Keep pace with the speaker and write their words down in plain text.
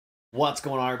What's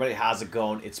going on, everybody? How's it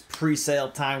going? It's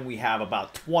pre-sale time. We have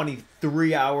about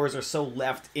 23 hours or so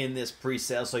left in this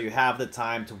pre-sale, so you have the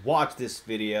time to watch this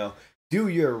video, do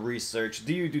your research,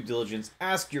 do your due diligence,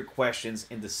 ask your questions,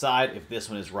 and decide if this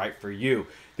one is right for you.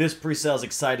 This pre-sale is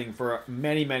exciting for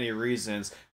many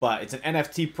reasons, but it's an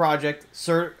NFT project,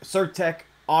 Certik,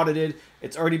 audited.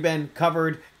 It's already been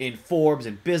covered in Forbes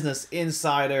and Business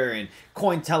Insider and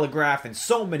Cointelegraph and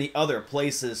so many other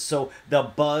places. So the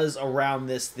buzz around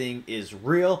this thing is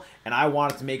real, and I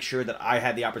wanted to make sure that I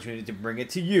had the opportunity to bring it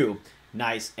to you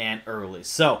nice and early.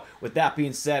 So with that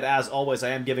being said, as always, I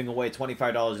am giving away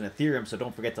 $25 in Ethereum, so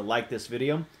don't forget to like this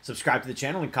video, subscribe to the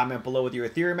channel, and comment below with your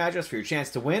Ethereum address for your chance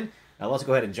to win. Now let's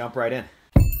go ahead and jump right in.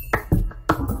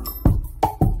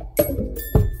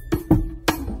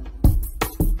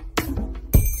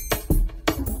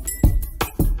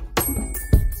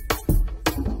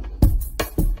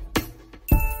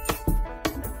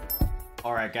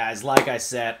 Alright guys, like I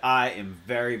said, I am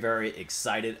very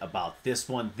excited about this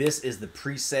one. This is the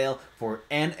pre-sale for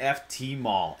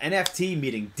NFTMall. NFT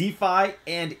meaning DeFi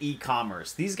and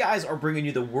e-commerce. These guys are bringing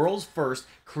you the world's first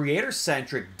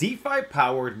creator-centric,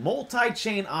 DeFi-powered,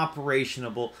 multi-chain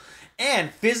operationable,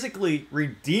 and physically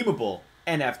redeemable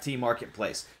NFT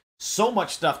marketplace. So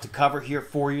much stuff to cover here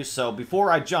for you. So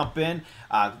before I jump in,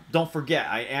 don't forget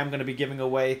I am going to be giving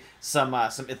away some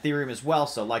Ethereum as well.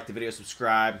 So like the video,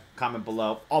 subscribe, comment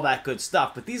below, all that good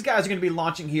stuff. But these guys are going to be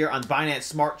launching here on Binance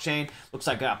Smart Chain. Looks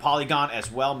like Polygon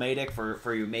as well, Matic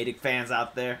for you Matic fans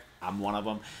out there. I'm one of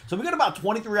them. So we got about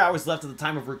 23 hours left at the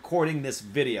time of recording this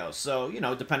video. So, you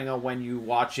know, depending on when you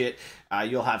watch it,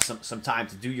 you'll have some time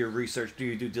to do your research, do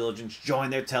your due diligence, join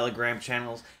their Telegram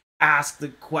channels, ask the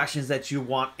questions that you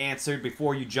want answered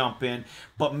before you jump in.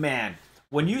 But man,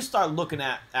 when you start looking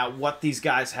at what these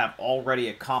guys have already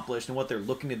accomplished and what they're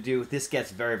looking to do, this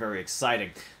gets very exciting.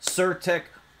 Certik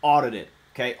audited,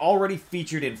 okay, already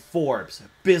featured in Forbes,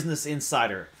 Business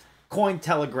Insider,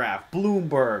 Cointelegraph,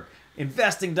 Bloomberg,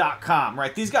 investing.com,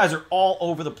 right? These guys are all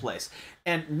over the place.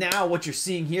 And now what you're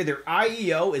seeing here, their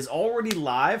IEO is already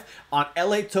live on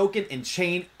LA Token and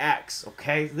Chain X,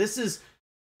 okay? This is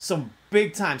some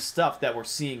big time stuff that we're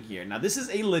seeing here. Now this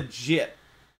is a legit,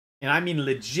 and I mean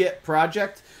legit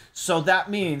project, so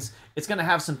that means it's going to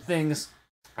have some things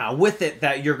with it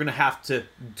that you're going to have to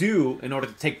do in order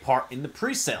to take part in the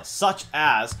pre-sale, such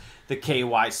as the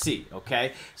KYC,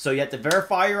 okay? So you have to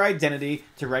verify your identity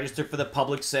to register for the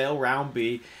public sale round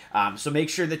B. So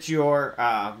make sure that you're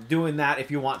doing that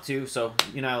if you want to. So,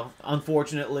 you know,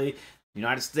 unfortunately,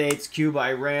 United States, Cuba,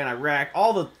 Iran, Iraq,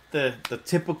 all the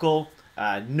typical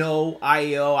no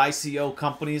IEO, ICO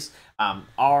companies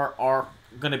are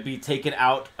going to be taken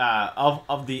out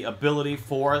of the ability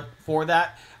for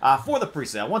that for the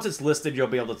presale. Once it's listed, you'll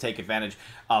be able to take advantage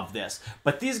of this.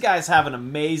 But these guys have an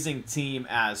amazing team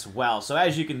as well. So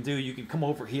as you can do, you can come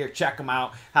over here, check them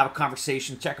out, have a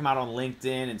conversation, check them out on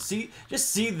LinkedIn, and see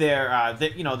their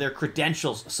you know, their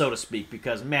credentials, so to speak.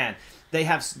 Because man, they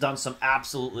have done some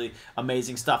absolutely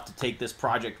amazing stuff to take this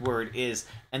project where it is,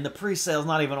 and the pre-sale is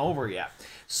not even over yet.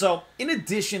 So in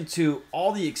addition to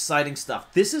all the exciting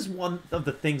stuff, this is one of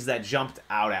the things that jumped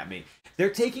out at me. They're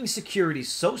taking security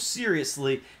so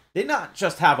seriously, they not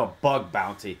just have a bug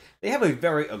bounty, they have a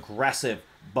very aggressive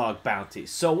bug bounty.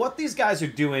 So what these guys are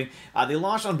doing, they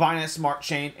launched on Binance Smart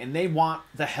Chain, and they want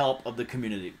the help of the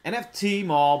community.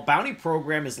 NFTMall bounty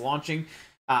program is launching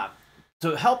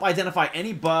to help identify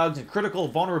any bugs and critical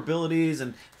vulnerabilities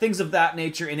and things of that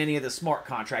nature in any of the smart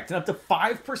contracts. And up to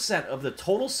 5% of the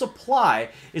total supply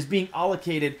is being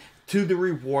allocated to the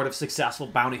reward of successful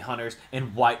bounty hunters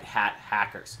and white hat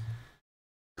hackers.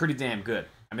 Pretty damn good.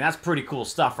 I mean, that's pretty cool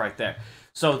stuff right there.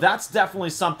 So that's definitely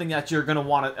something that you're going to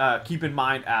want to keep in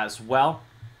mind as well.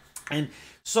 And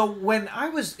so when I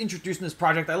was introducing this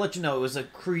project, I let you know it was a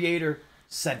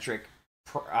creator-centric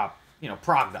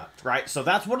product, right? So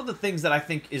that's one of the things that I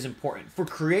think is important. For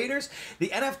creators, the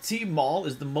NFTMall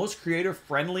is the most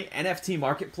creator-friendly NFT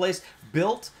marketplace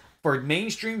built for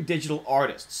mainstream digital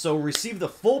artists. So receive the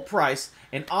full price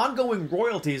and ongoing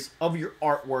royalties of your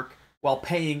artwork while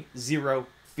paying 0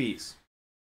 fees.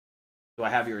 Do I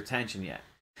have your attention yet?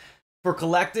 For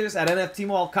collectors, at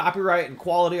NFTMall, copyright and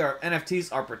quality our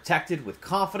NFTs are protected with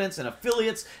confidence, and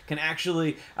affiliates can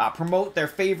actually promote their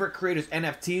favorite creators'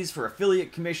 NFTs for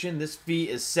affiliate commission. This fee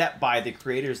is set by the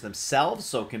creators themselves,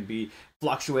 so it can be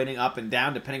fluctuating up and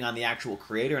down depending on the actual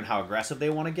creator and how aggressive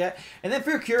they want to get. And then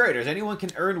for curators, anyone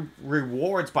can earn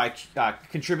rewards by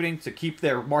contributing to keep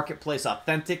their marketplace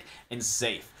authentic and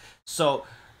safe. So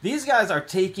These guys are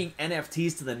taking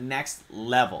NFTs to the next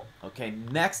level, okay?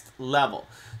 Next level.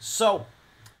 So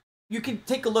you can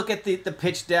take a look at the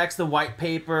pitch decks, the white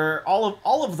paper,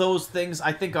 all of those things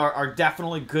I think are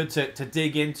definitely good to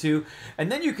dig into. And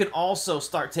then you can also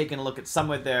start taking a look at some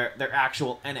of their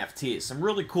actual NFTs. Some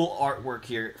really cool artwork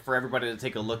here for everybody to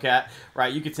take a look at,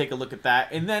 right? You can take a look at that.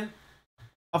 And then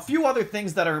a few other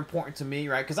things that are important to me,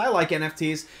 right? Because I like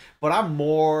NFTs, but I'm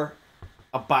more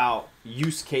about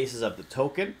use cases of the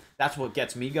token. That's what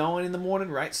gets me going in the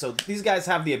morning, right? So these guys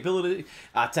have the ability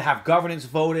to have governance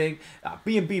voting,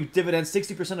 B&B dividends,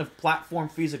 60% of platform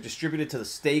fees are distributed to the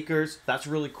stakers. That's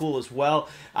really cool as well.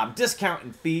 Discount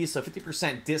in fees, so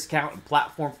 50% discount in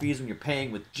platform fees when you're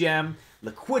paying with GEM,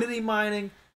 liquidity mining,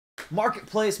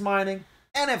 marketplace mining,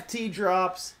 NFT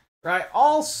drops, right?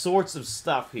 All sorts of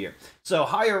stuff here. So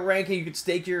higher ranking, you could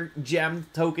stake your gem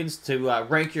tokens to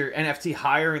rank your NFT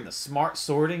higher in the smart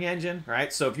sorting engine,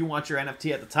 right? So if you want your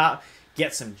NFT at the top,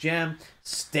 get some gem,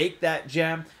 stake that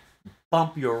gem,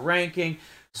 bump your ranking.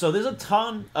 So there's a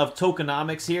ton of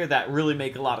tokenomics here that really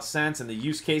make a lot of sense, and the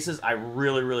use cases I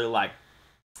really, really like.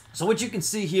 So what you can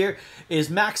see here is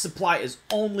max supply is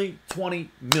only 20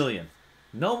 million.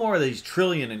 No more of these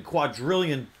trillion and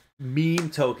quadrillion meme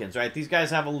tokens, right? These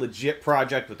guys have a legit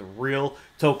project with a real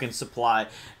token supply,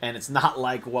 and it's not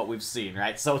like what we've seen,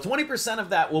 right? So 20% of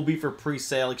that will be for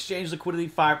pre-sale, exchange liquidity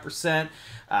 5%,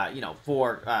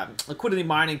 for liquidity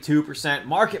mining 2%,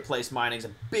 marketplace mining is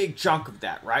a big chunk of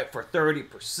that, right? For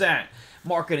 30%,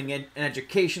 marketing and an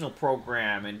educational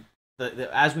program, and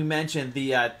as we mentioned,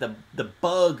 the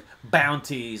bug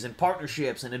bounties and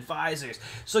partnerships and advisors.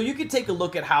 So you can take a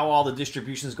look at how all the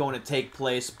distribution is going to take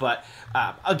place. But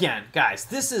again, guys,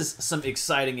 this is some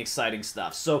exciting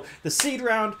stuff. So the seed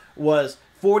round was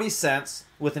 40 cents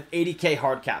with an 80K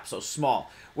hard cap, so small.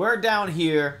 We're down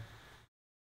here.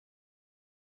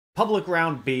 Public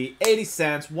round B, 80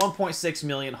 cents, 1.6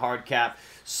 million hard cap.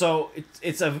 So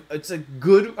it's a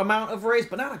good amount of raise,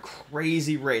 but not a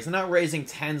crazy raise. They're not raising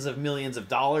tens of millions of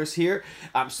dollars here.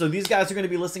 So these guys are going to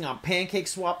be listing on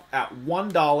PancakeSwap at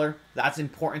 $1. That's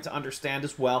important to understand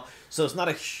as well. So it's not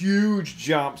a huge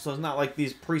jump. So it's not like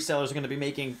these pre-sellers are going to be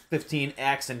making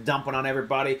 15x and dumping on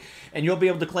everybody. And you'll be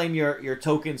able to claim your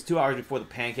tokens 2 hours before the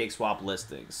PancakeSwap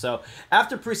listing. So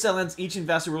after pre-sale ends, each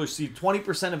investor will receive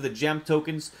 20% of the gem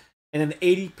tokens, and then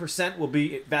 80% will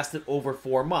be vested over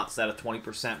 4 months at a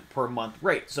 20% per month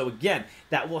rate. So again,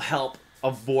 that will help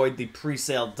avoid the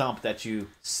pre-sale dump that you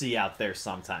see out there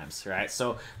sometimes, right?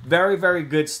 So very, very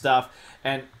good stuff.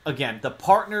 And again, the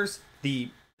partners, the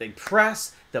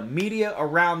press, the media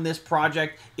around this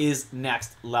project is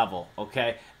next level,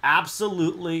 okay?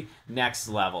 Absolutely next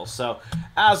level. So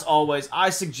as always,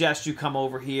 I suggest you come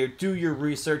over here, do your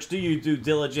research, do your due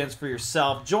diligence for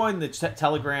yourself, join the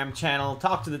Telegram channel,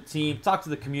 talk to the team, talk to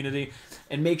the community,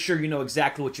 and make sure you know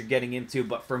exactly what you're getting into.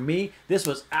 But for me, this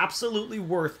was absolutely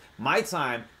worth my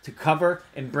time to cover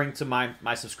and bring to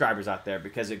my subscribers out there,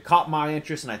 because it caught my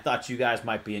interest and I thought you guys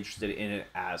might be interested in it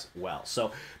as well.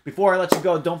 So before I let you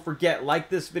go, don't forget, like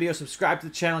this video, subscribe to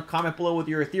the channel, comment below with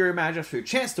your Ethereum address for your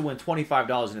chance to win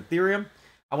 $25 in Ethereum.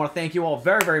 I want to thank you all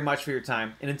very, very much for your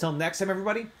time. And until next time,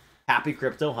 everybody, happy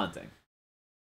crypto hunting.